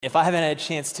If I haven't had a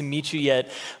chance to meet you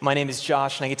yet, my name is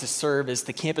Josh, and I get to serve as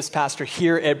the campus pastor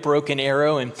here at Broken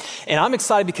Arrow. And I'm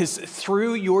excited because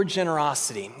through your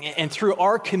generosity and through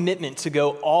our commitment to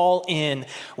go all in,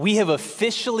 we have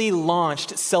officially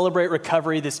launched Celebrate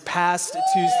Recovery this past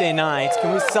Tuesday night.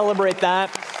 Can we celebrate that?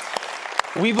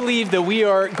 We believe that we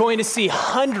are going to see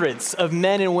hundreds of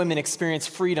men and women experience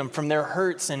freedom from their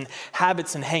hurts and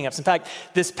habits and hangups. In fact,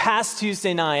 this past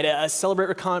Tuesday night, Celebrate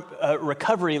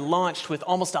Recovery launched with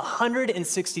almost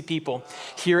 160 people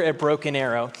here at Broken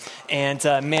Arrow. And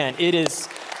man, it is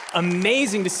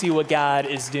amazing to see what God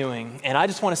is doing. And I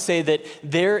just want to say that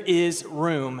there is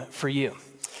room for you.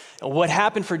 What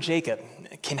happened for Jacob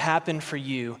can happen for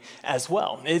you as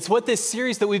well. It's what this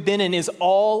series that we've been in is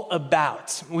all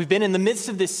about. We've been in the midst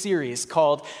of this series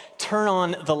called Turn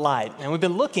on the Light, and we've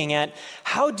been looking at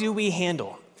how do we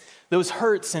handle those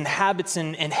hurts and habits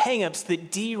and hangups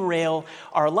that derail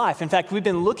our life. In fact, we've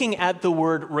been looking at the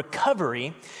word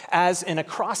recovery as an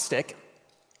acrostic.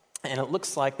 And it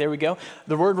looks like, there we go,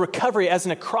 the word recovery as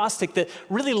an acrostic that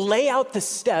really lay out the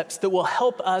steps that will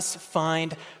help us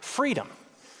find freedom.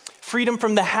 Freedom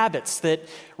from the habits that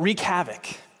wreak havoc,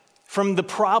 from the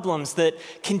problems that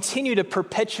continue to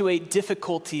perpetuate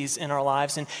difficulties in our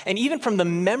lives, and even from the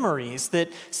memories that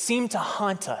seem to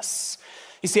haunt us.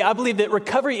 You see, I believe that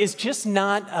recovery is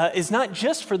not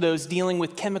just for those dealing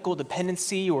with chemical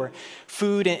dependency or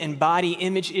food and body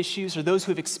image issues or those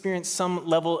who have experienced some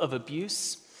level of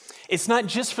abuse. It's not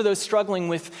just for those struggling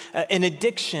with an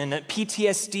addiction,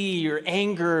 PTSD, or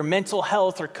anger, mental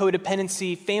health, or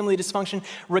codependency, family dysfunction.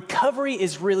 Recovery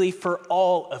is really for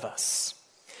all of us.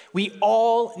 We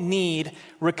all need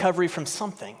recovery from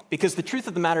something because the truth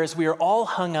of the matter is we are all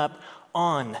hung up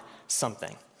on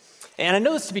something. And I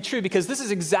know this to be true because this is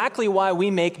exactly why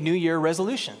we make New Year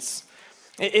resolutions.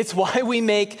 It's why we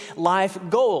make life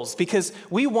goals, because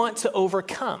we want to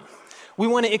overcome. We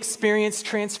want to experience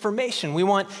transformation. We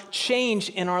want change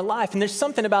in our life. And there's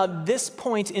something about this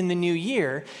point in the new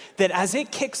year that as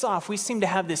it kicks off, we seem to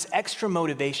have this extra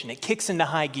motivation. It kicks into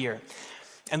high gear,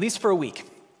 at least for a week,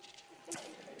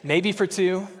 maybe for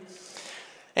two.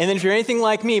 And then if you're anything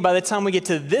like me, by the time we get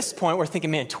to this point, we're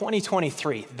thinking, man,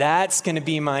 2023, that's going to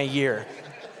be my year.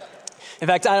 In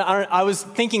fact, I was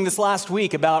thinking this last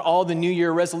week about all the New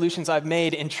Year resolutions I've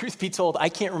made, and truth be told, I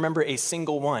can't remember a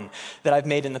single one that I've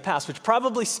made in the past, which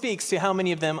probably speaks to how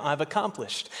many of them I've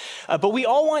accomplished. But we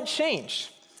all want change.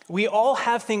 We all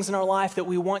have things in our life that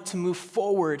we want to move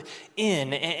forward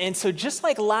in. And so just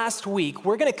like last week,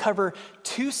 we're going to cover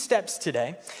 2 steps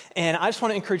today. And I just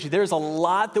want to encourage you, there's a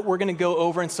lot that we're going to go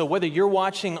over. And so whether you're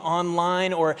watching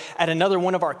online or at another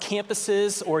one of our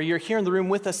campuses, or you're here in the room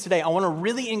with us today, I want to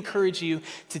really encourage you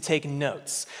to take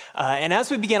notes. And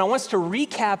as we begin, I want us to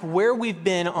recap where we've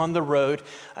been on the road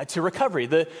to recovery.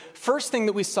 The first thing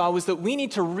that we saw was that we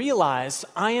need to realize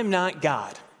I am not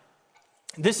God.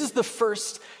 This is the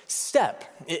first step.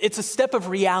 It's a step of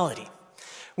reality.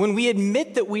 When we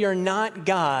admit that we are not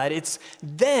God, it's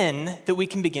then that we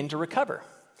can begin to recover.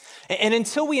 And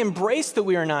until we embrace that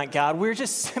we are not God, we're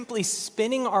just simply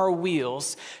spinning our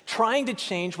wheels, trying to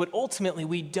change what ultimately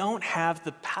we don't have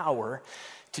the power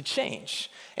to change.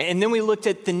 And then we looked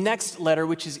at the next letter,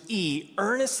 which is E,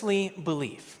 earnestly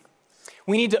believe.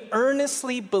 We need to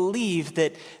earnestly believe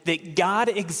that God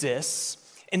exists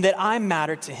and that I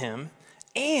matter to him,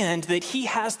 and that he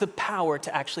has the power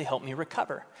to actually help me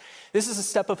recover. This is a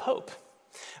step of hope.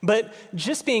 But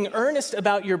just being earnest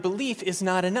about your belief is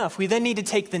not enough. We then need to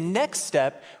take the next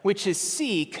step, which is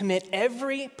C, commit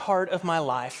every part of my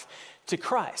life to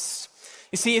Christ.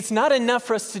 You see, it's not enough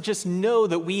for us to just know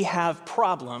that we have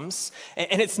problems,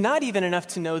 and it's not even enough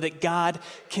to know that God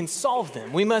can solve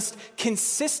them. We must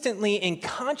consistently and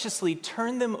consciously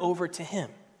turn them over to him.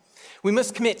 We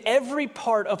must commit every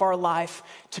part of our life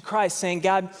to Christ, saying,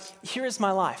 God, here is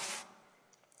my life.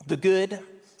 The good,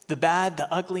 the bad,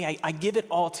 the ugly, I give it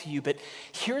all to you. But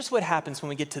here's what happens when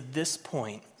we get to this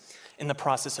point in the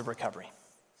process of recovery.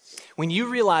 When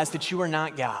you realize that you are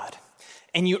not God,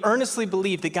 and you earnestly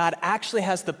believe that God actually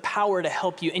has the power to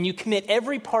help you, and you commit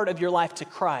every part of your life to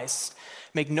Christ,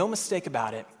 make no mistake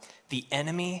about it, the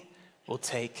enemy will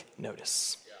take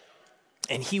notice.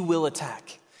 And he will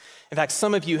attack. In fact,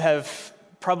 some of you have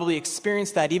probably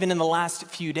experienced that even in the last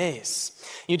few days.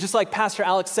 Just like Pastor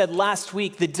Alex said last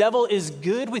week, the devil is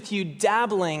good with you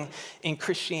dabbling in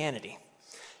Christianity.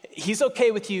 He's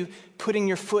okay with you putting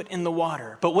your foot in the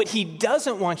water, but what he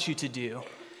doesn't want you to do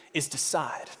is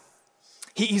decide.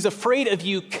 He's afraid of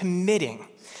you committing.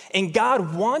 And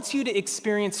God wants you to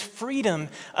experience freedom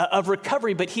of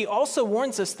recovery, but he also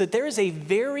warns us that there is a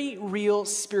very real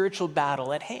spiritual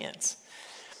battle at hand.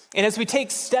 And as we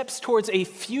take steps towards a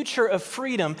future of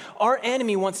freedom, our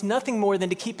enemy wants nothing more than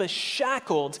to keep us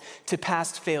shackled to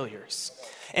past failures.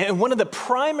 And one of the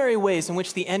primary ways in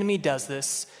which the enemy does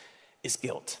this is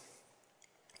guilt.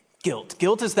 Guilt.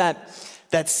 Guilt is that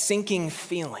sinking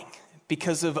feeling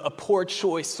because of a poor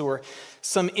choice or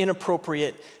some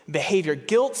inappropriate behavior.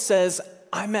 Guilt says,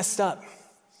 I messed up.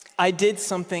 I did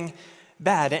something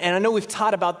bad. And I know we've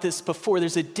taught about this before.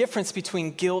 There's a difference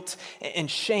between guilt and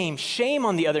shame. Shame,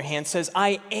 on the other hand, says,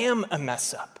 I am a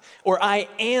mess up, or I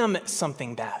am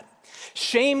something bad.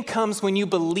 Shame comes when you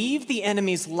believe the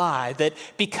enemy's lie that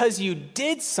because you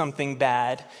did something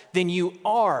bad, then you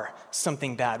are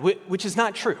something bad, which is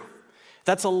not true.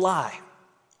 That's a lie.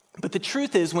 But the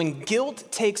truth is, when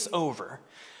guilt takes over,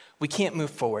 we can't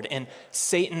move forward. And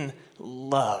Satan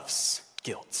loves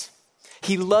guilt.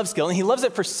 He loves guilt, and he loves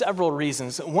it for several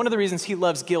reasons. One of the reasons he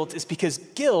loves guilt is because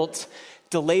guilt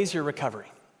delays your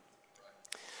recovery.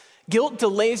 Guilt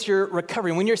delays your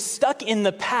recovery. When you're stuck in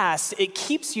the past, it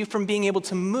keeps you from being able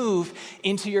to move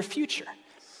into your future.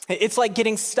 It's like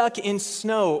getting stuck in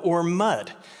snow or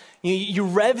mud. You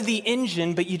rev the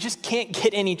engine, but you just can't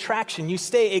get any traction. You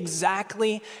stay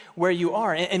exactly where you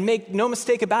are. And make no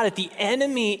mistake about it, the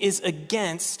enemy is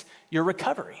against your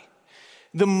recovery.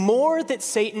 The more that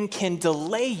Satan can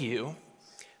delay you,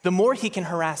 the more he can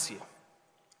harass you.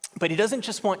 But he doesn't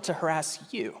just want to harass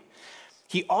you.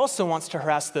 He also wants to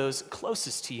harass those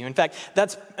closest to you. In fact,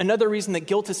 that's another reason that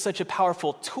guilt is such a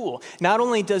powerful tool. Not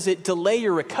only does it delay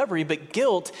your recovery, but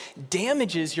guilt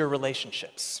damages your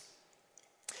relationships.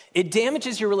 It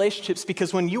damages your relationships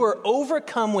because when you are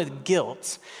overcome with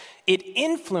guilt, it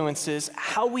influences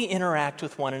how we interact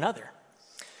with one another.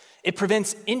 It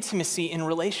prevents intimacy in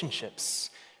relationships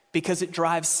because it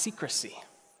drives secrecy.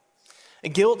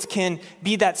 Guilt can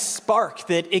be that spark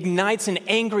that ignites an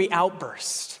angry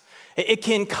outburst. It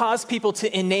can cause people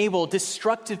to enable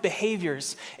destructive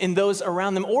behaviors in those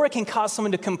around them, or it can cause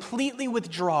someone to completely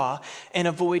withdraw and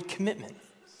avoid commitment.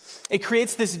 It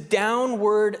creates this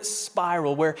downward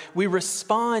spiral where we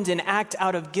respond and act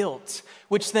out of guilt,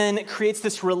 which then creates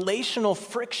this relational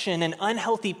friction and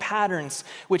unhealthy patterns,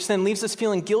 which then leaves us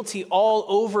feeling guilty all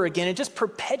over again. It just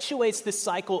perpetuates this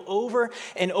cycle over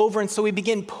and over. And so we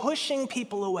begin pushing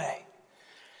people away.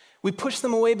 We push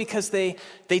them away because they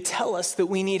tell us that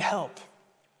we need help.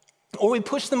 Or we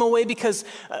push them away because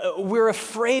we're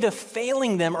afraid of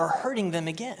failing them or hurting them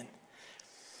again.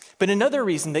 But another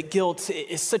reason that guilt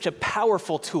is such a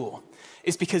powerful tool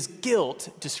is because guilt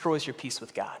destroys your peace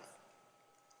with God.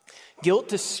 Guilt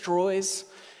destroys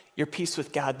your peace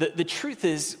with God. The truth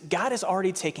is, God has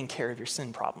already taken care of your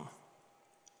sin problem.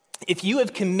 If you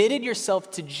have committed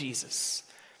yourself to Jesus,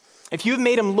 if you have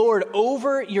made him Lord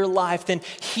over your life, then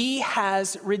he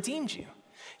has redeemed you.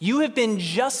 You have been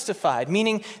justified,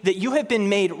 meaning that you have been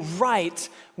made right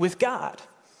with God.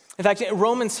 In fact, in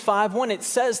Romans 5:1, it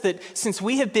says that since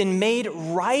we have been made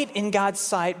right in God's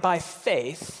sight by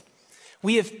faith,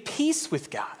 we have peace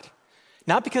with God.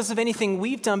 Not because of anything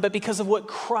we've done, but because of what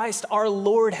Christ our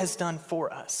Lord has done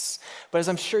for us. But as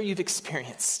I'm sure you've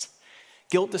experienced,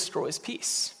 guilt destroys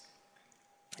peace.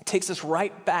 It takes us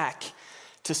right back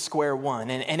to square one,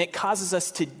 and it causes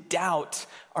us to doubt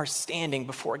our standing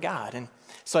before God. And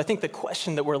so I think the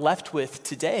question that we're left with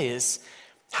today is,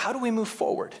 how do we move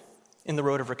forward in the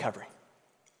road of recovery?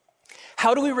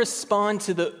 How do we respond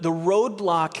to the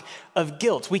roadblock of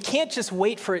guilt? We can't just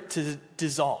wait for it to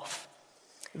dissolve,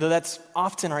 though that's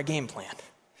often our game plan.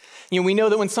 We know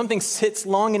that when something sits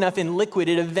long enough in liquid,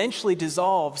 it eventually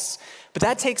dissolves, but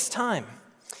that takes time.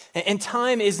 And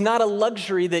time is not a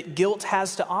luxury that guilt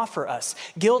has to offer us.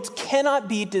 Guilt cannot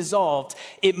be dissolved.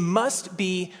 It must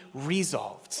be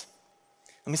resolved.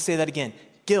 Let me say that again.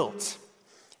 Guilt,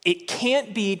 it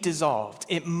can't be dissolved.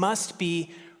 It must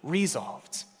be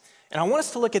resolved. And I want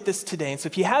us to look at this today. And so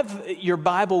if you have your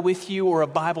Bible with you or a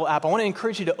Bible app, I want to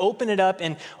encourage you to open it up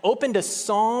and open to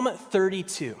Psalm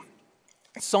 32.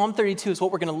 Psalm 32 is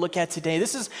what we're going to look at today.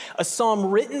 This is a psalm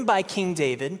written by King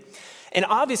David. And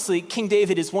obviously, King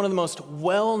David is one of the most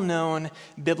well-known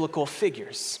biblical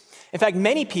figures. In fact,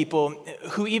 many people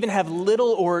who even have little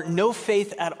or no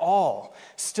faith at all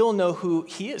still know who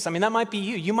he is. I mean, that might be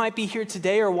you. You might be here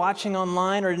today or watching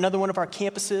online or another one of our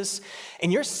campuses,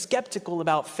 and you're skeptical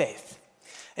about faith.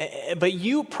 But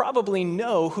you probably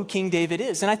know who King David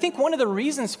is. And I think one of the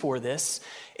reasons for this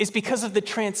is because of the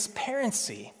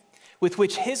transparency with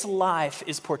which his life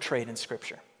is portrayed in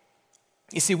Scripture.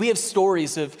 You see, we have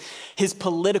stories of his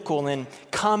political and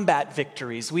combat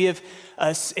victories. We have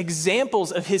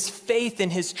examples of his faith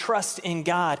and his trust in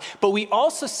God. But we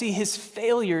also see his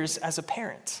failures as a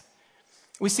parent.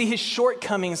 We see his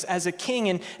shortcomings as a king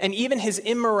and even his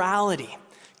immorality,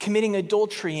 committing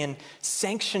adultery and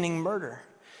sanctioning murder.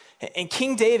 And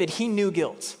King David, he knew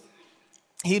guilt.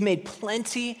 He made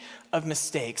plenty of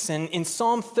mistakes. And in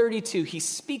Psalm 32, he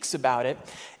speaks about it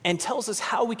and tells us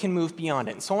how we can move beyond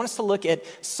it. And so I want us to look at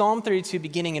Psalm 32,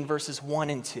 beginning in verses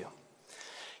 1 and 2.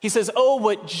 He says, "Oh,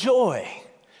 what joy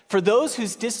for those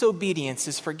whose disobedience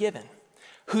is forgiven,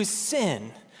 whose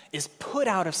sin is put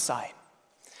out of sight.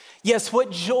 Yes,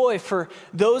 what joy for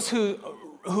those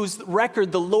whose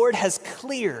record the Lord has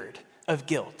cleared of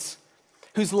guilt,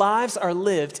 whose lives are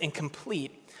lived in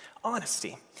complete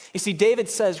honesty." You see, David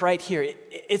says right here,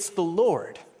 it's the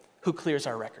Lord who clears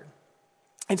our record.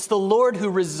 It's the Lord who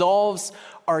resolves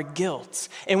our guilt.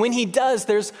 And when he does,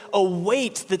 there's a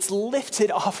weight that's lifted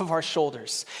off of our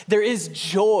shoulders. There is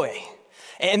joy.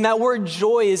 And that word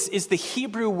joy is the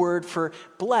Hebrew word for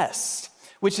blessed,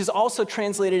 which is also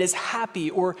translated as happy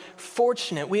or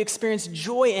fortunate. We experience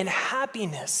joy and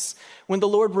happiness when the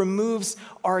Lord removes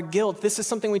our guilt. This is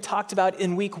something we talked about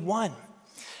in week 1.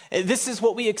 This is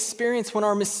what we experience when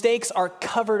our mistakes are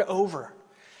covered over,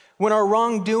 when our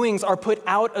wrongdoings are put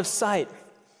out of sight.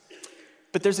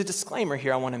 But there's a disclaimer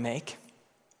here I want to make.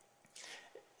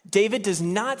 David does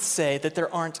not say that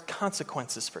there aren't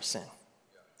consequences for sin.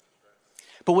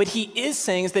 But what he is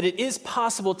saying is that it is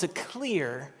possible to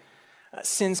clear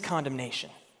sin's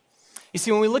condemnation. You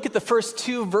see, when we look at the first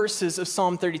 2 verses of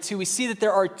Psalm 32, we see that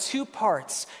there are 2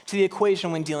 parts to the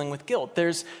equation when dealing with guilt.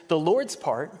 There's the Lord's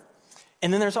part,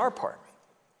 and then there's our part.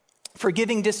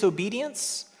 Forgiving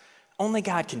disobedience, only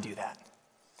God can do that.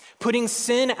 Putting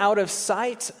sin out of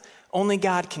sight, only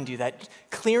God can do that.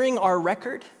 Clearing our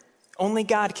record, only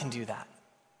God can do that.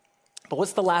 But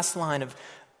what's the last line of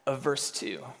verse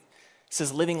 2? It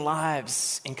says, living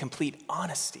lives in complete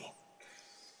honesty.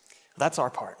 That's our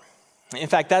part. In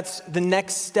fact, that's the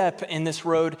next step in this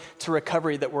road to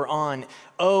recovery that we're on.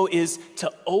 O is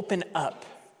to open up.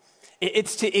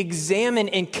 It's to examine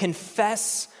and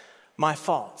confess my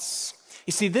faults.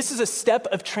 You see, this is a step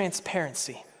of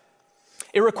transparency.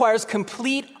 It requires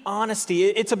complete honesty.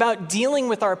 It's about dealing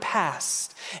with our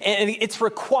past. And it's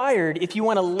required if you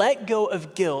want to let go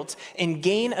of guilt and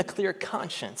gain a clear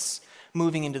conscience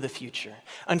moving into the future.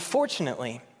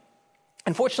 Unfortunately,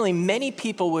 many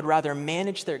people would rather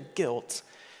manage their guilt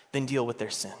than deal with their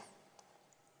sin.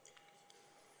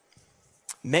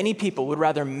 Many people would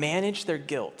rather manage their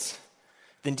guilt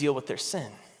than deal with their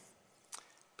sin.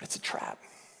 But it's a trap.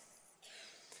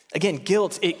 Again,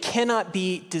 guilt, it cannot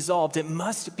be dissolved. It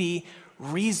must be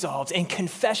resolved. And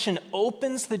confession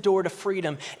opens the door to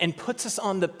freedom and puts us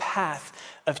on the path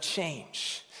of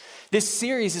change. This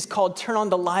series is called Turn on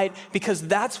the Light because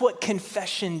that's what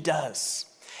confession does.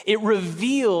 It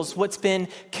reveals what's been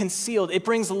concealed. It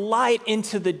brings light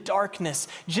into the darkness.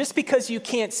 Just because you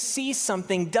can't see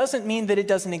something doesn't mean that it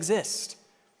doesn't exist.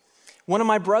 One of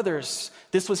my brothers,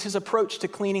 this was his approach to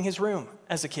cleaning his room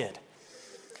as a kid.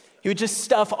 He would just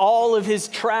stuff all of his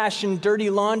trash and dirty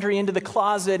laundry into the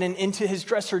closet and into his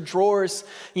dresser drawers,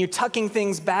 tucking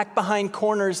things back behind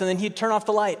corners, and then he'd turn off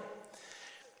the light,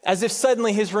 as if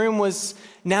suddenly his room was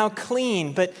now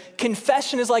clean. But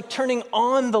confession is like turning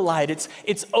on the light.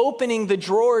 It's opening the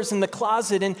drawers in the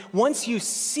closet, and once you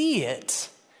see it,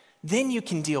 then you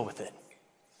can deal with it.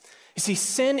 You see,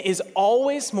 sin is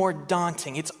always more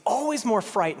daunting. It's always more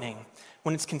frightening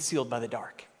when it's concealed by the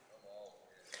dark.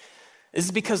 This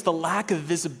is because the lack of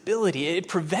visibility, it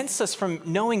prevents us from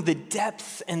knowing the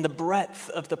depth and the breadth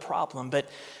of the problem. But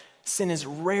sin is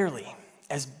rarely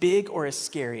as big or as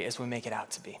scary as we make it out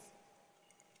to be.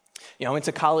 I went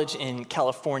to college in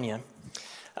California,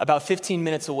 about 15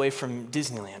 minutes away from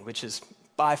Disneyland, which is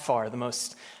by far the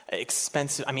most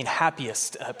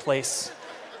happiest place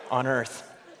on earth.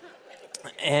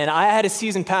 And I had a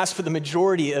season pass for the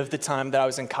majority of the time that I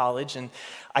was in college, and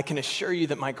I can assure you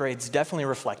that my grades definitely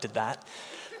reflected that.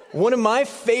 One of my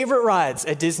favorite rides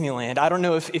at Disneyland, I don't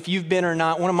know if you've been or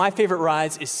not, one of my favorite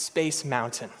rides is Space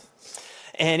Mountain.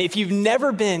 And if you've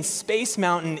never been, Space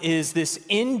Mountain is this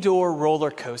indoor roller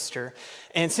coaster.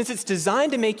 And since it's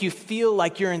designed to make you feel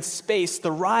like you're in space,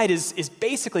 the ride is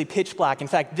basically pitch black. In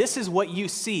fact, this is what you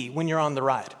see when you're on the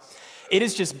ride. It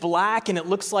is just black, and it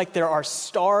looks like there are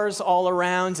stars all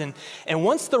around. And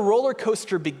once the roller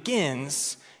coaster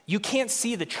begins, you can't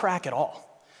see the track at all.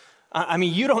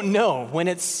 You don't know when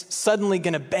it's suddenly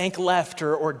going to bank left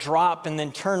or drop and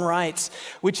then turn right,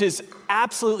 which is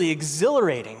absolutely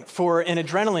exhilarating for an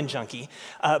adrenaline junkie,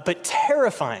 but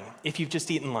terrifying if you've just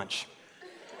eaten lunch.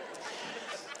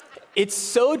 It's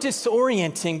so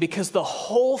disorienting because the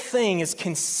whole thing is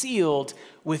concealed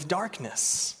with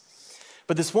darkness.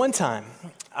 But this one time,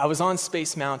 I was on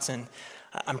Space Mountain.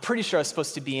 I'm pretty sure I was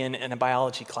supposed to be in a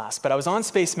biology class, but I was on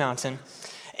Space Mountain,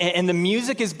 and the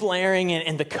music is blaring,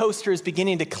 and the coaster is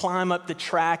beginning to climb up the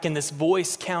track, and this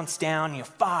voice counts down,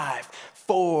 5,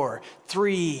 4,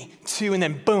 3, 2, and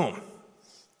then boom,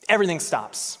 everything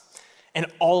stops, and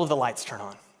all of the lights turn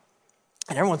on.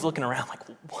 And everyone's looking around like,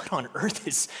 what on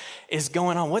earth is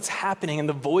going on? What's happening? And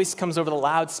the voice comes over the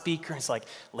loudspeaker, and it's like,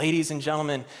 ladies and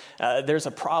gentlemen, there's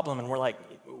a problem. And we're like,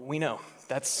 we know,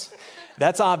 that's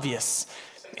obvious.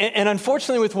 And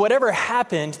unfortunately, with whatever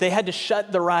happened, they had to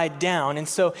shut the ride down. And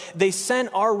so they sent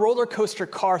our roller coaster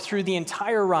car through the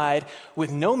entire ride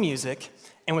with no music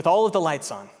and with all of the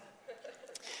lights on.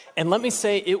 And let me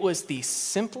say, it was the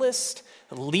simplest,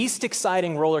 least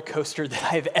exciting roller coaster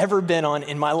that I've ever been on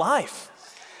in my life.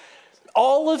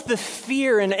 All of the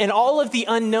fear and all of the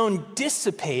unknown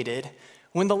dissipated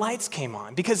when the lights came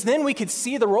on, because then we could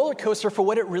see the roller coaster for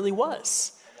what it really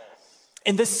was.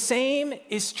 And the same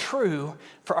is true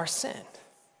for our sin.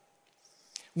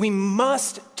 We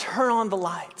must turn on the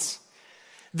lights.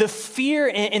 The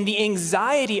fear and the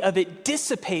anxiety of it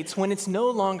dissipates when it's no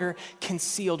longer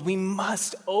concealed. We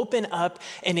must open up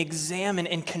and examine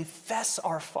and confess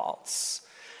our faults.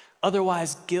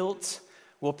 Otherwise, guilt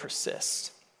will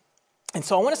persist. And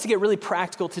so I want us to get really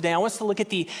practical today. I want us to look at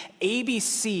the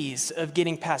ABCs of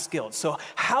getting past guilt. So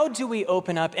how do we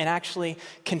open up and actually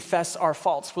confess our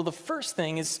faults? Well, the first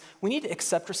thing is we need to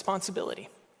accept responsibility.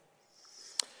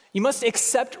 You must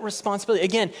accept responsibility.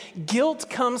 Again, guilt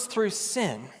comes through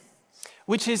sin,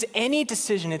 which is any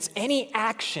decision, it's any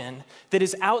action that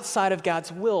is outside of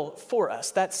God's will for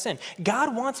us. That's sin.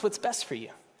 God wants what's best for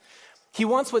you. He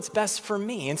wants what's best for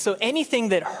me. And so anything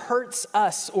that hurts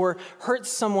us or hurts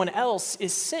someone else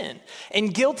is sin.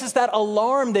 And guilt is that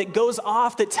alarm that goes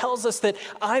off that tells us that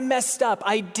I messed up,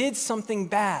 I did something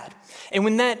bad. And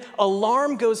when that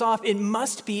alarm goes off, it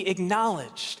must be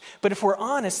acknowledged. But if we're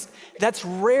honest, that's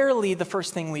rarely the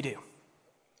first thing we do.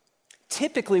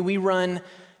 Typically, we run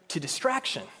to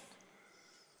distraction.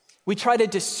 We try to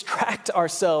distract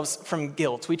ourselves from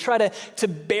guilt. We try to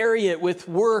bury it with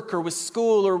work or with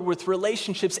school or with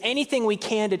relationships, anything we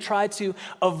can to try to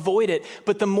avoid it.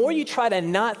 But the more you try to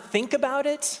not think about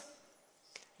it,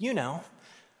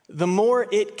 the more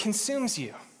it consumes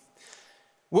you.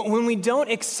 When we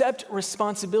don't accept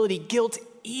responsibility, guilt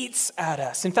eats at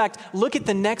us. In fact, look at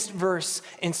the next verse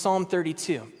in Psalm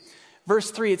 32. Verse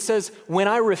 3, it says, "When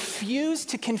I refused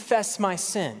to confess my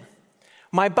sin,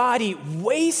 my body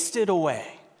wasted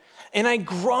away, and I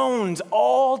groaned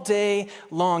all day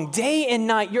long. Day and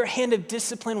night, your hand of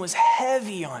discipline was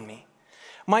heavy on me.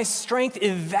 My strength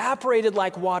evaporated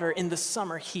like water in the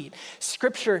summer heat."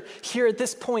 Scripture here at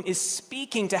this point is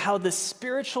speaking to how the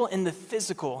spiritual and the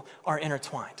physical are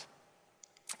intertwined.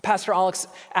 Pastor Alex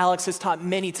has taught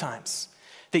many times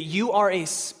that you are a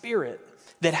spirit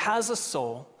that has a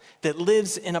soul that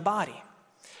lives in a body.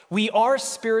 We are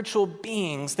spiritual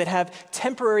beings that have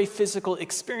temporary physical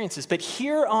experiences, but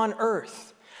here on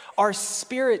earth, our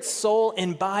spirit, soul,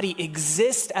 and body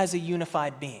exist as a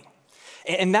unified being.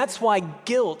 And that's why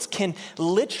guilt can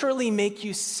literally make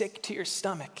you sick to your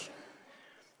stomach.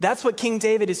 That's what King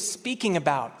David is speaking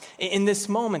about in this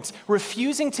moment.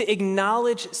 Refusing to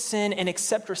acknowledge sin and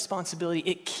accept responsibility,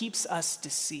 it keeps us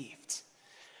deceived.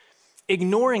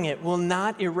 Ignoring it will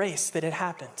not erase that it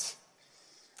happened.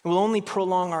 It will only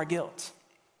prolong our guilt.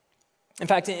 In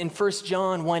fact, in 1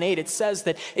 John 1:8, it says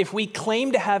that if we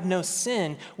claim to have no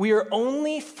sin, we are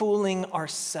only fooling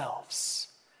ourselves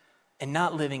and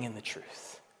not living in the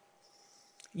truth.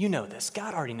 You know this.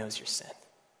 God already knows your sin.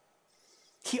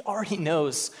 He already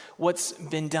knows what's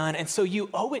been done. And so you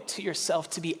owe it to yourself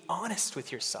to be honest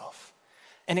with yourself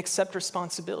and accept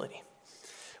responsibility.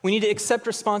 We need to accept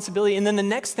responsibility. And then the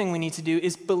next thing we need to do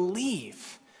is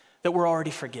believe that we're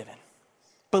already forgiven.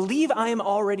 Believe I am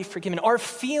already forgiven. Our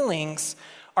feelings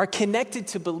are connected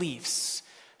to beliefs,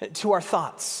 to our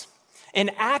thoughts.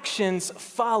 And actions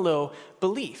follow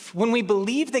belief. When we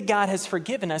believe that God has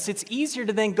forgiven us, it's easier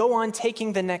to then go on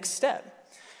taking the next step.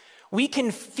 We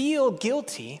can feel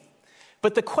guilty,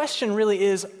 but the question really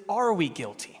is, are we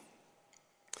guilty?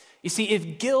 You see,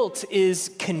 if guilt is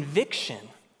conviction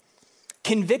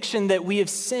that we have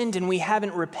sinned and we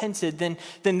haven't repented, then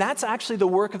that's actually the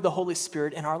work of the Holy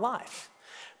Spirit in our life.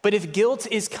 But if guilt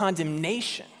is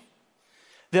condemnation,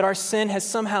 that our sin has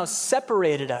somehow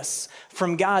separated us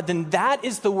from God, then that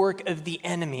is the work of the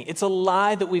enemy. It's a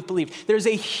lie that we've believed. There's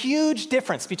a huge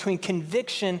difference between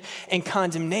conviction and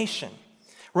condemnation.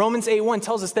 Romans 8:1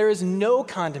 tells us there is no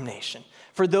condemnation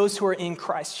for those who are in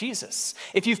Christ Jesus.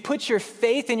 If you've put your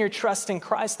faith and your trust in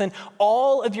Christ, then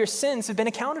all of your sins have been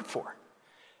accounted for,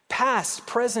 past,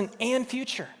 present, and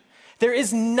future. There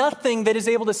is nothing that is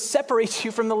able to separate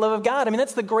you from the love of God. I mean,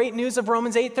 that's the great news of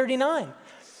Romans 8:39.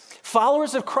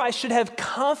 Followers of Christ should have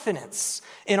confidence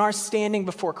in our standing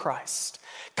before Christ,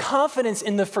 confidence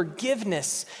in the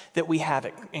forgiveness that we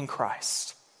have in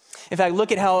Christ. In fact,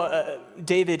 look at how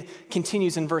David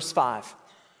continues in verse 5.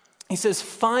 He says,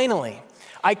 "Finally,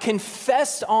 I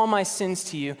confessed all my sins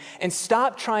to you and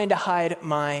stopped trying to hide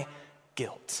my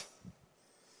guilt.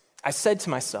 I said to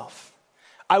myself,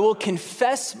 I will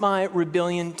confess my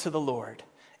rebellion to the Lord,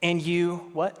 and you,"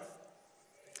 what?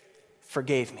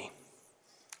 "Forgave me.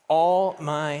 All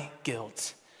my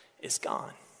guilt is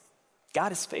gone."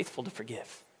 God is faithful to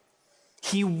forgive.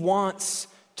 He wants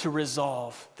to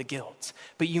resolve the guilt,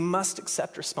 but you must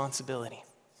accept responsibility.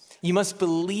 You must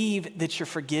believe that you're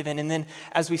forgiven. And then,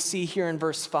 as we see here in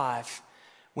verse 5,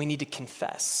 we need to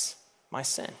confess my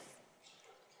sin.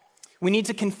 We need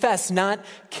to confess, not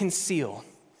conceal.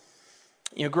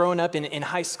 You know, growing up in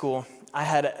high school, I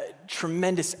had a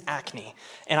tremendous acne,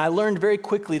 and I learned very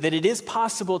quickly that it is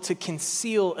possible to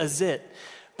conceal a zit,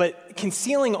 but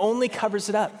concealing only covers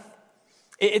it up.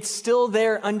 It's still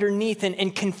there underneath,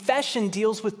 and confession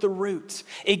deals with the root.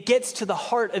 It gets to the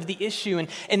heart of the issue,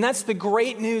 and that's the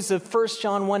great news of 1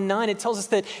 John 1:9. It tells us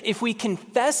that if we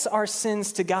confess our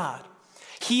sins to God,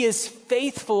 He is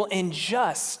faithful and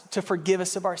just to forgive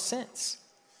us of our sins.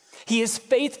 He is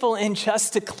faithful and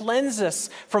just to cleanse us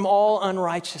from all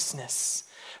unrighteousness.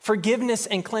 Forgiveness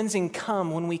and cleansing come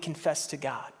when we confess to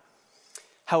God.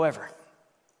 However,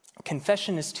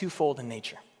 confession is twofold in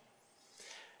nature.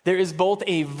 There is both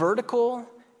a vertical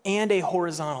and a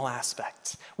horizontal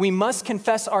aspect. We must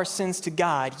confess our sins to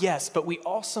God, yes, but we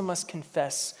also must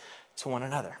confess to one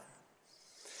another.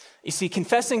 You see,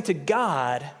 confessing to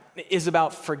God is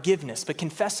about forgiveness, but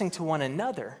confessing to one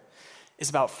another is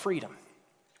about freedom.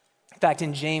 In fact,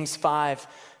 in James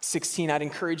 5:16, I'd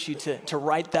encourage you to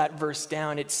write that verse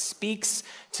down. It speaks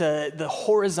to the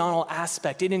horizontal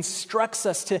aspect. It instructs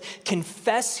us to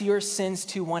confess your sins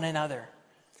to one another.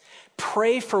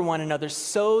 Pray for one another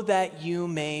so that you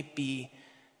may be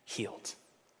healed.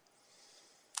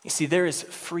 You see, there is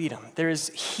freedom. There is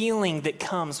healing that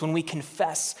comes when we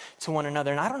confess to one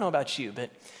another. And I don't know about you, but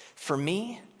for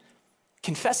me,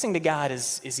 confessing to God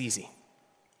is easy.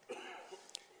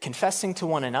 Confessing to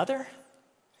one another,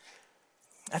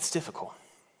 that's difficult.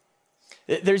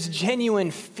 There's genuine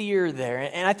fear there.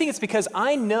 And I think it's because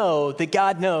I know that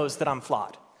God knows that I'm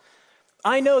flawed.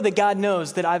 I know that God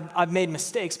knows that I've made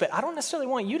mistakes, but I don't necessarily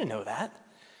want you to know that.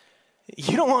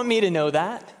 You don't want me to know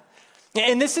that.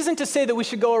 And this isn't to say that we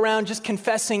should go around just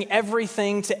confessing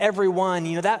everything to everyone.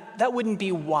 You know, that wouldn't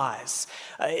be wise.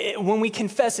 When we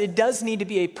confess, it does need to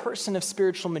be a person of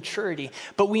spiritual maturity,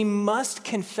 but we must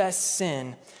confess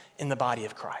sin in the body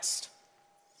of Christ.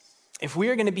 If we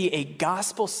are going to be a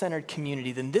gospel-centered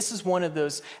community, then this is one of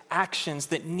those actions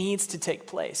that needs to take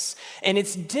place. And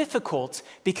it's difficult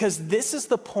because this is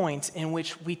the point in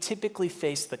which we typically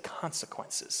face the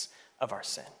consequences of our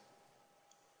sin.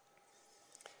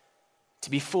 To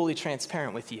be fully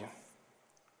transparent with you,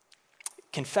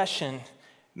 confession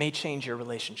may change your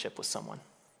relationship with someone.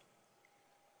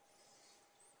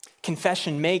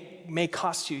 Confession may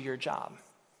cost you your job.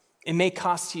 It may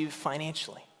cost you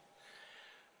financially.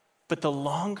 But the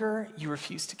longer you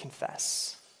refuse to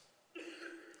confess,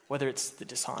 whether it's the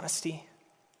dishonesty,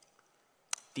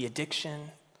 the addiction,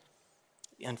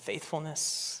 the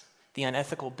unfaithfulness, the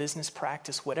unethical business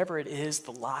practice, whatever it is,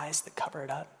 the lies that cover it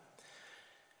up,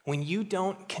 when you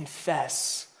don't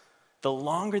confess, the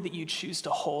longer that you choose to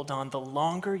hold on, the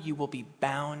longer you will be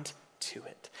bound to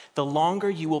it. The longer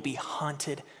you will be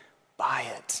haunted by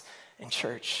it. And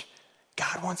church,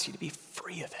 God wants you to be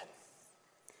free of it.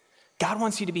 God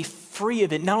wants you to be free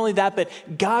of it. Not only that, but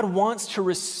God wants to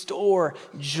restore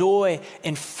joy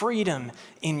and freedom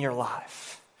in your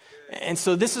life. And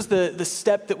so this is the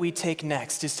step that we take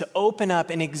next, is to open up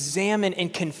and examine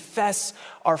and confess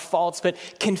our faults. But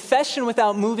confession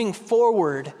without moving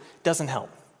forward doesn't help.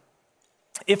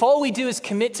 If all we do is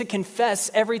commit to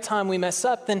confess every time we mess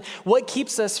up, then what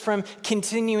keeps us from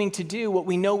continuing to do what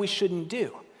we know we shouldn't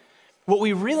do? What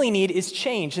we really need is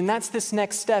change, and that's this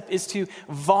next step, is to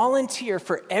volunteer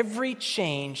for every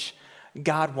change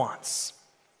God wants.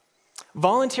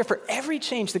 Volunteer for every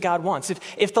change that God wants.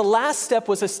 If the last step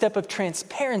was a step of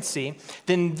transparency,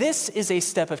 then this is a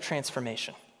step of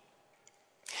transformation.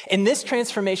 And this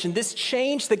transformation, this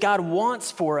change that God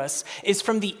wants for us, is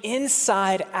from the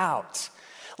inside out.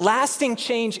 Lasting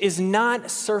change is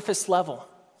not surface level.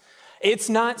 It's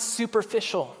not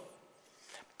superficial.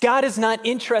 God is not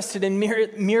interested in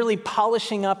merely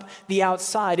polishing up the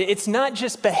outside. It's not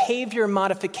just behavior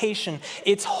modification,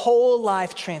 it's whole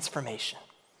life transformation.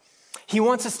 He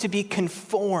wants us to be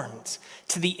conformed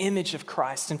to the image of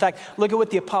Christ. In fact, look at what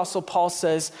the Apostle Paul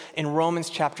says in Romans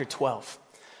chapter 12.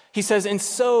 He says, "And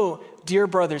so, dear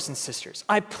brothers and sisters,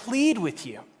 I plead with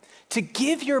you to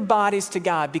give your bodies to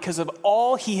God because of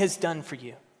all he has done for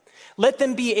you. Let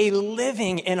them be a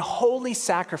living and holy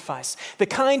sacrifice, the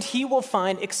kind he will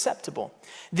find acceptable.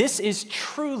 This is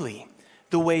truly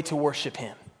the way to worship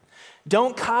him.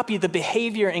 Don't copy the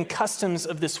behavior and customs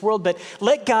of this world, but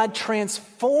let God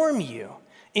transform you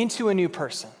into a new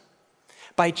person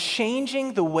by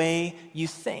changing the way you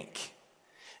think.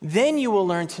 Then you will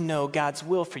learn to know God's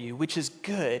will for you, which is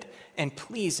good and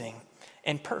pleasing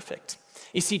and perfect."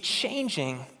 You see,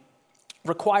 changing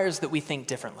requires that we think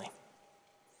differently.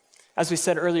 As we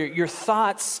said earlier, your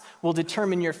thoughts will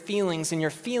determine your feelings, and your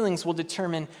feelings will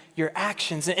determine your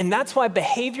actions. And that's why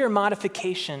behavior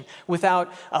modification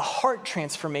without a heart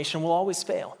transformation will always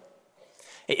fail.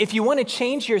 If you want to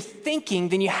change your thinking,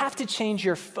 then you have to change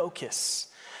your focus.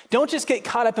 Don't just get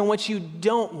caught up in what you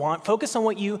don't want. Focus on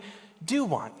what you do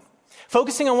want.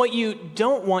 Focusing on what you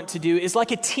don't want to do is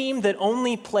like a team that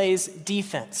only plays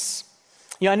defense.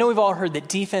 I know we've all heard that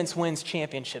defense wins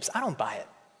championships. I don't buy it.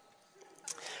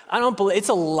 I don't believe, it's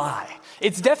a lie.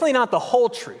 It's definitely not the whole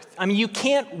truth. I mean, you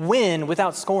can't win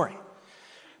without scoring.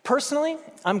 Personally,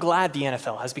 I'm glad the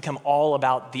NFL has become all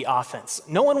about the offense.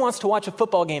 No one wants to watch a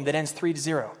football game that ends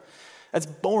 3-0. That's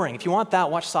boring. If you want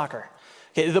that, watch soccer.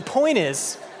 Okay, the point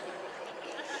is,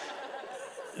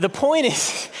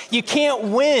 you can't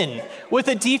win with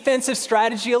a defensive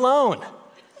strategy alone.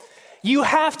 You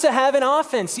have to have an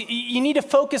offense. You need to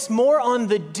focus more on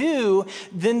the do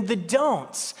than the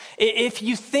don'ts. If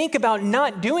you think about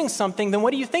not doing something, then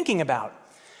what are you thinking about?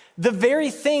 The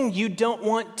very thing you don't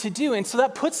want to do. And so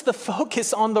that puts the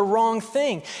focus on the wrong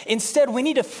thing. Instead, we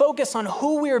need to focus on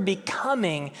who we are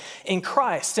becoming in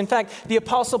Christ. In fact, the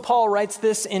Apostle Paul writes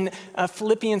this in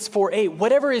Philippians 4:8.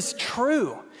 Whatever is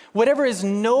true, whatever is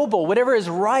noble, whatever is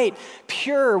right,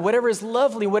 pure, whatever is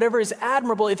lovely, whatever is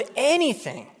admirable, if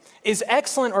anything is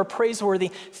excellent or praiseworthy,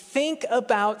 think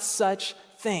about such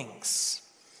things.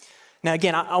 Now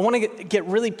again, I want to get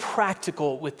really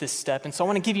practical with this step, and so I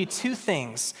want to give you two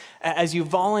things as you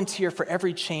volunteer for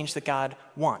every change that God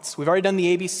wants. We've already done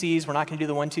the ABCs, we're not going to do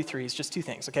the 1, 2, 3s, just two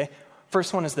things, okay?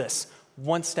 First one is this: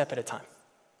 one step at a time.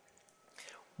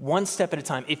 One step at a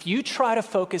time. If you try to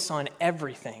focus on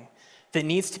everything that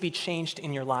needs to be changed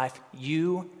in your life,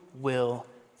 you will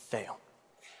fail.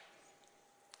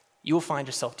 You will find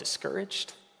yourself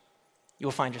discouraged. You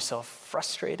will find yourself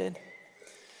frustrated.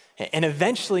 And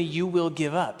eventually you will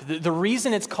give up. The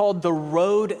reason it's called the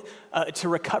road to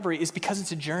recovery is because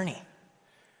it's a journey.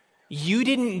 You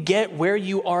didn't get where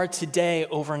you are today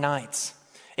overnight.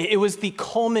 It was the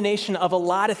culmination of a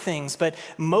lot of things, but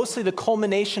mostly the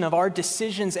culmination of our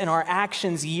decisions and our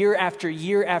actions year after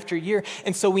year after year.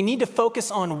 And so we need to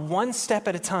focus on one step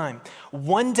at a time,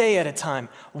 one day at a time,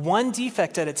 one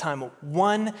defect at a time,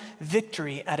 one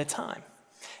victory at a time.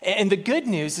 And the good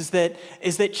news is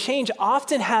that change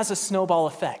often has a snowball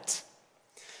effect,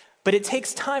 but it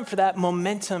takes time for that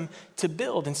momentum to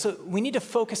build. And so we need to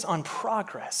focus on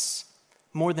progress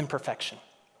more than perfection.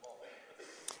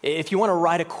 If you want to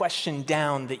write a question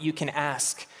down that you can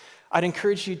ask, I'd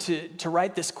encourage you to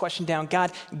write this question down.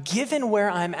 God, given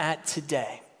where I'm at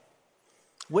today,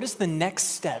 what is the next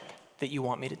step that you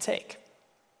want me to take?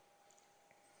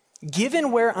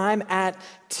 Given where I'm at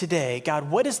today, God,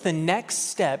 what is the next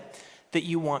step that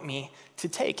you want me to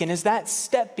take? And as that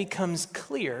step becomes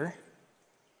clear,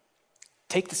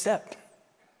 take the step.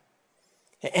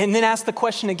 And then ask the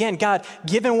question again, God,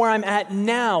 given where I'm at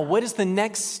now, what is the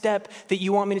next step that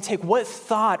you want me to take? What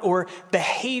thought or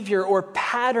behavior or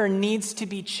pattern needs to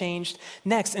be changed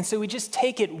next? And so we just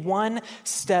take it one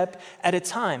step at a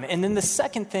time. And then the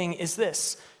second thing is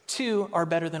this: two are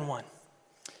better than one.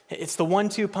 It's the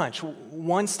 1-2 punch.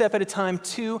 One step at a time,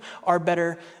 two are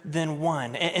better than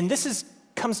one. And this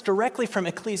comes directly from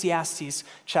Ecclesiastes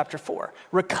chapter 4.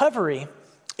 Recovery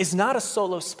is not a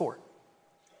solo sport.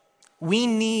 We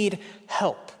need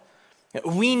help.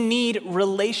 We need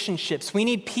relationships. We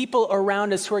need people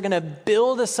around us who are going to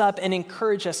build us up and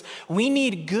encourage us. We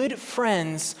need good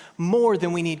friends more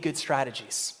than we need good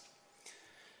strategies.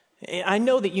 I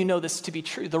know that you know this to be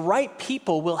true. The right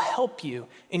people will help you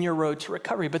in your road to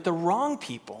recovery, but the wrong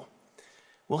people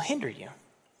will hinder you.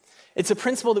 It's a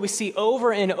principle that we see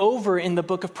over and over in the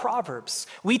book of Proverbs.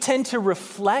 We tend to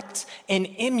reflect and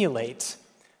emulate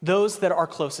those that are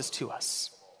closest to us.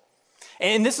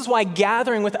 And this is why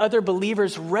gathering with other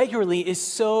believers regularly is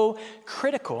so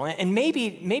critical. And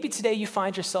maybe today you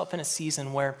find yourself in a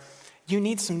season where you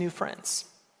need some new friends.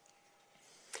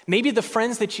 Maybe the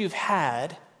friends that you've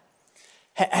had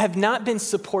have not been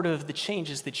supportive of the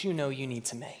changes that you know you need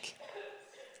to make.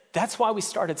 That's why we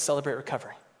started Celebrate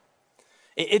Recovery.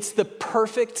 It's the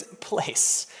perfect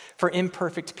place for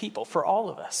imperfect people, for all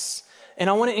of us. And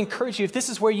I want to encourage you, if this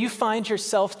is where you find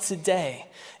yourself today,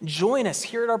 join us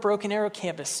here at our Broken Arrow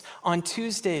campus on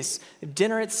Tuesdays,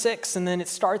 dinner at 6, and then it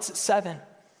starts at 7.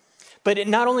 But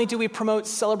not only do we promote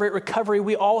Celebrate Recovery,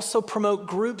 we also promote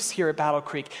groups here at Battle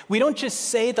Creek. We don't just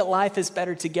say that life is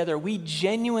better together, we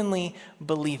genuinely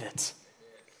believe it.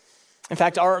 In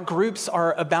fact, our groups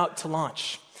are about to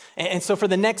launch. And so for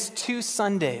the next 2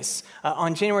 Sundays,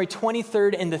 on January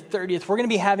 23rd and the 30th, we're going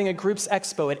to be having a groups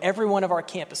expo at every one of our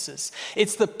campuses.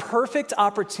 It's the perfect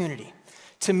opportunity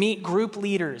to meet group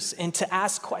leaders and to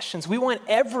ask questions. We want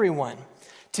everyone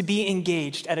to be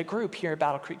engaged at a group here at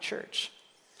Battle Creek Church.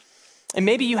 And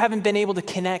maybe you haven't been able to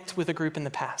connect with a group in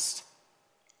the past.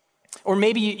 Or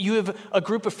maybe you have a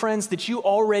group of friends that you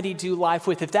already do life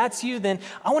with. If that's you, then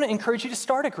I want to encourage you to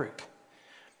start a group.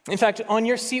 In fact, on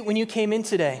your seat when you came in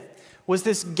today was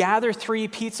this Gather 3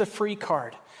 Pizza Free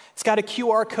card. It's got a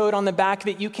QR code on the back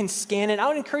that you can scan, and I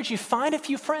would encourage you, find a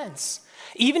few friends,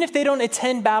 even if they don't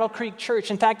attend Battle Creek Church.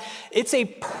 In fact, it's a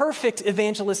perfect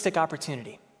evangelistic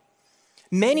opportunity.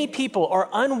 Many people are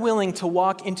unwilling to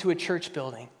walk into a church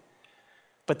building,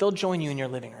 but they'll join you in your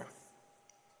living room.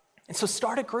 And so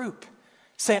start a group.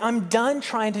 Say, I'm done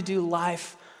trying to do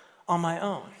life on my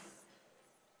own.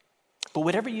 But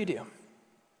whatever you do,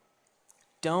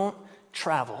 don't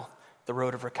travel the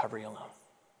road of recovery alone.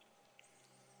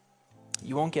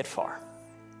 You won't get far.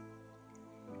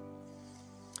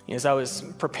 As I was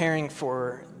preparing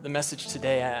for the message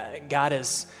today, God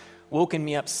has woken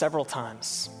me up several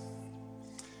times,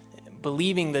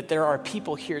 believing that there are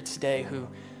people here today who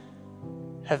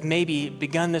have maybe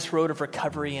begun this road of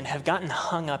recovery and have gotten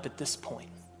hung up at this point.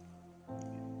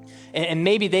 And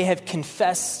maybe they have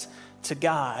confessed to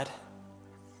God,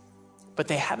 but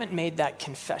they haven't made that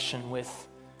confession with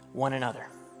one another.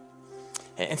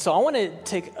 And so I want to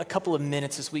take a couple of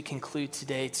minutes as we conclude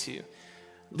today to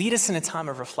lead us in a time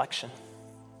of reflection,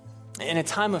 in a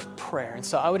time of prayer. And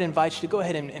so I would invite you to go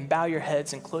ahead and bow your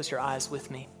heads and close your eyes with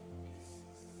me.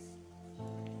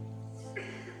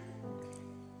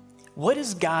 What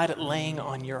is God laying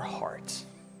on your heart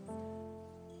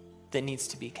that needs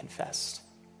to be confessed?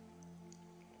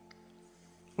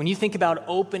 When you think about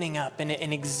opening up and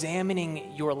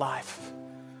examining your life,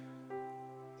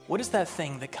 what is that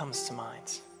thing that comes to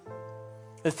mind?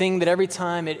 The thing that every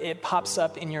time it pops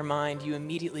up in your mind, you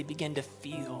immediately begin to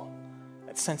feel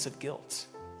that sense of guilt.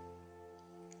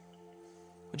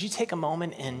 Would you take a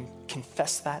moment and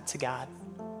confess that to God?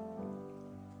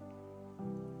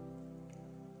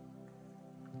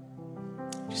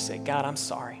 Just say, God, I'm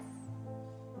sorry.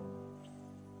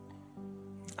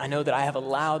 I know that I have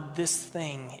allowed this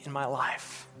thing in my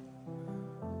life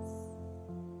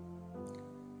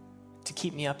to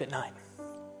keep me up at night,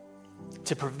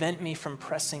 to prevent me from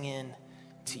pressing in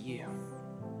to you.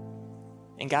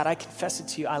 And God, I confess it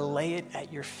to you. I lay it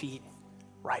at your feet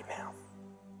right now.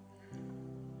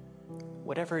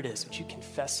 Whatever it is, would you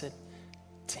confess it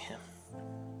to him?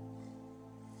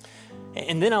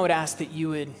 And then I would ask that you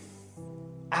would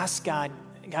ask God,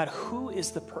 who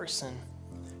is the person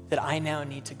that I now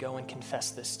need to go and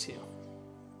confess this to?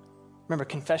 Remember,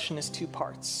 confession is 2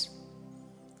 parts.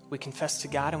 We confess to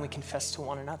God and we confess to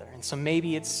one another. And so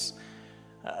maybe it's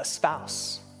a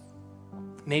spouse.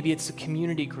 Maybe it's a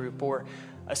community group or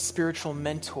a spiritual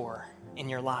mentor in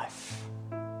your life.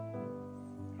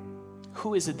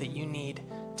 Who is it that you need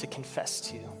to confess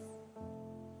to?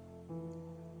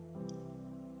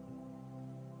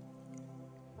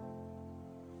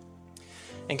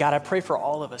 And God, I pray for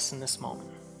all of us in this moment.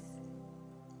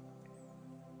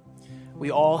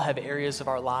 We all have areas of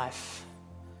our life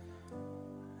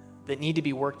that need to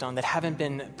be worked on, that haven't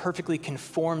been perfectly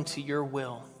conformed to your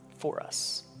will for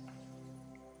us.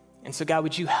 And so God,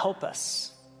 would you help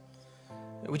us?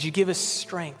 Would you give us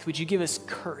strength? Would you give us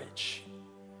courage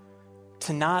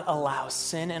to not allow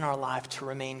sin in our life to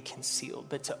remain concealed,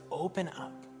 but to open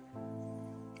up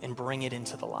and bring it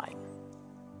into the light?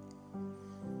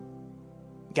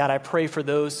 God, I pray for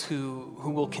those who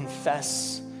will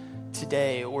confess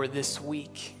today or this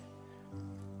week,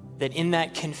 that in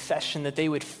that confession that they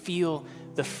would feel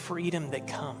the freedom that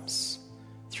comes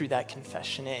through that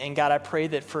confession. And God, I pray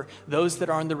that for those that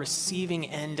are on the receiving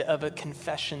end of a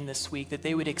confession this week, that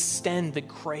they would extend the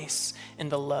grace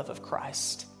and the love of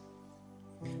Christ.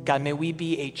 God, may we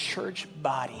be a church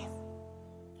body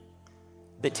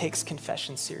that takes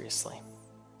confession seriously.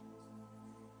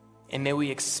 And may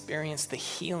we experience the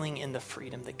healing and the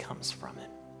freedom that comes from it.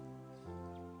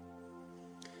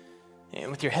 And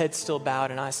with your head still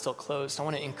bowed and eyes still closed, I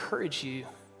want to encourage you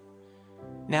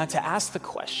now to ask the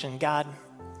question, God,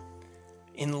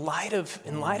 in light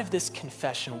of this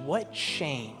confession, what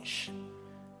change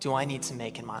do I need to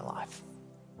make in my life?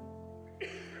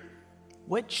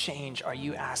 What change are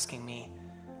you asking me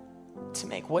to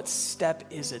make? What step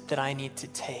is it that I need to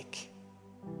take?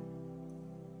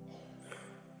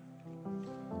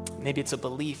 Maybe it's a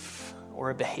belief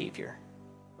or a behavior,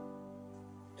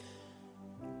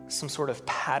 some sort of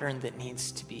pattern that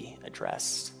needs to be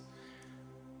addressed.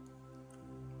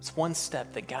 It's one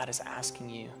step that God is asking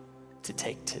you to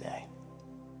take today.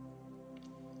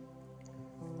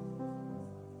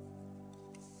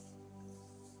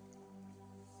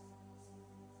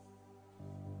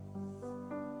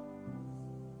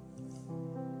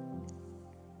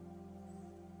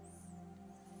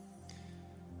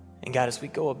 And God, as we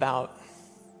go about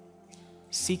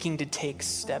seeking to take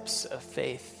steps of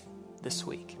faith this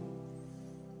week,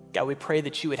 God, we pray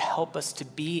that you would help us to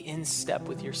be in step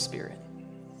with your Spirit.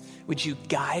 Would you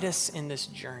guide us in this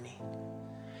journey?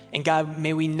 And God,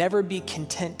 may we never be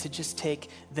content to just take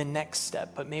the next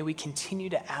step, but may we continue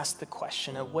to ask the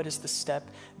question of what is the step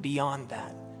beyond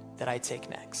that I take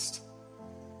next?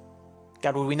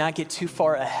 God, would we not get too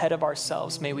far ahead of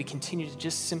ourselves? May we continue to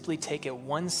just simply take it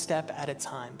one step at a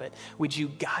time, but would you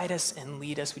guide us and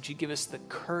lead us? Would you give us the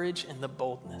courage and the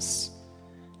boldness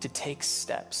to take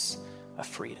steps of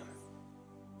freedom?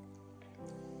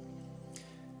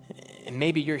 And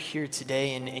maybe you're here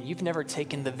today and you've never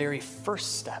taken the very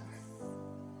first step.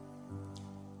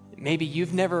 Maybe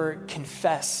you've never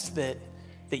confessed that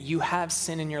you have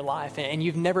sin in your life and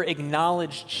you've never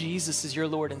acknowledged Jesus as your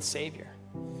Lord and Savior.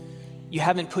 You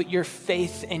haven't put your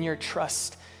faith and your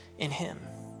trust in him.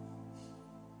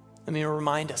 Let me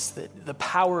remind us that the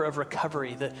power of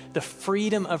recovery, the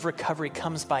freedom of recovery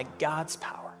comes by God's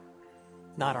power,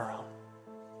 not our own.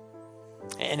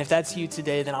 And if that's you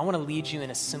today, then I want to lead you in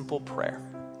a simple prayer.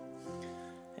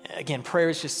 Again, prayer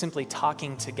is just simply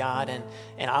talking to God,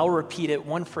 and I'll repeat it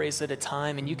one phrase at a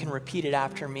time, and you can repeat it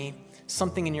after me,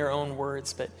 something in your own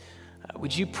words, but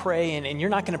would you pray, and you're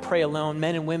not going to pray alone.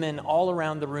 Men and women all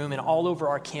around the room and all over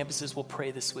our campuses will pray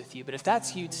this with you. But if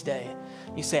that's you today,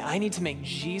 you say, I need to make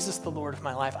Jesus the Lord of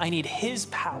my life. I need his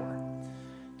power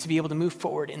to be able to move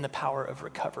forward in the power of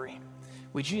recovery.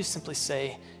 Would you just simply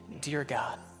say, Dear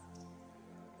God,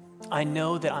 I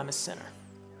know that I'm a sinner.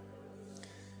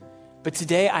 But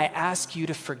today I ask you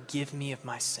to forgive me of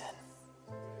my sin.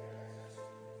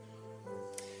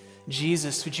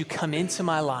 Jesus, would you come into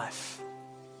my life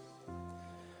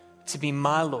to be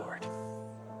my Lord,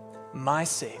 my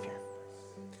Savior,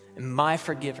 and my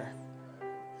forgiver.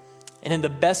 And in the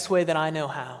best way that I know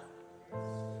how,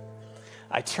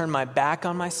 I turn my back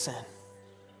on my sin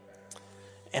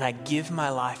and I give my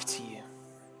life to you.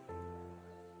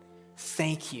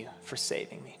 Thank you for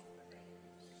saving me.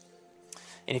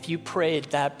 And if you prayed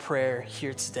that prayer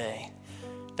here today,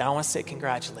 then I want to say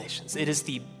congratulations. It is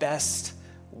the best,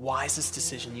 wisest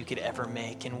decision you could ever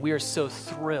make. And we are so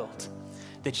thrilled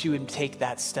that you would take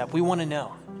that step. We want to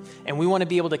know, and we want to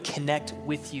be able to connect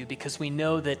with you because we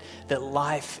know that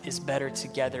life is better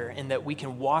together and that we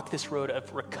can walk this road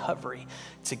of recovery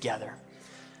together.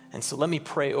 And so let me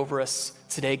pray over us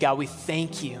today. God, we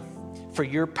thank you for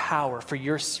your power, for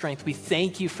your strength. We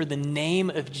thank you for the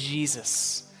name of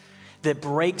Jesus that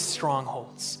breaks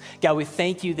strongholds. God, we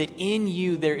thank you that in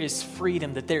you there is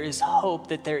freedom, that there is hope,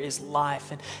 that there is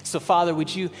life. And so, Father,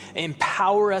 would you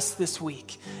empower us this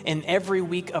week and every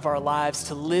week of our lives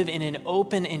to live in an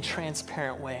open and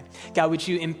transparent way. God, would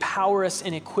you empower us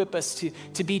and equip us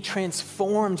to be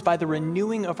transformed by the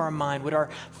renewing of our mind? Would our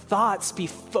thoughts be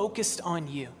focused on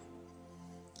you?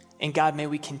 And God, may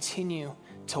we continue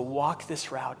to walk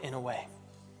this route in a way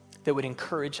that would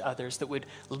encourage others, that would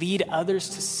lead others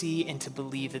to see and to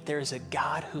believe that there is a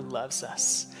God who loves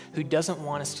us, who doesn't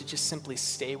want us to just simply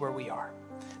stay where we are,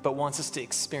 but wants us to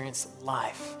experience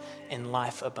life and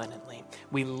life abundantly.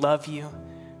 We love you,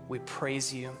 we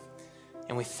praise you,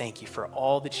 and we thank you for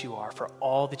all that you are, for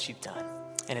all that you've done.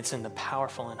 And it's in the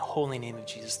powerful and holy name of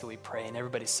Jesus that we pray. And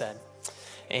everybody said,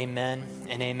 amen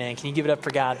and amen. Can you give it up for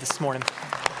God this morning?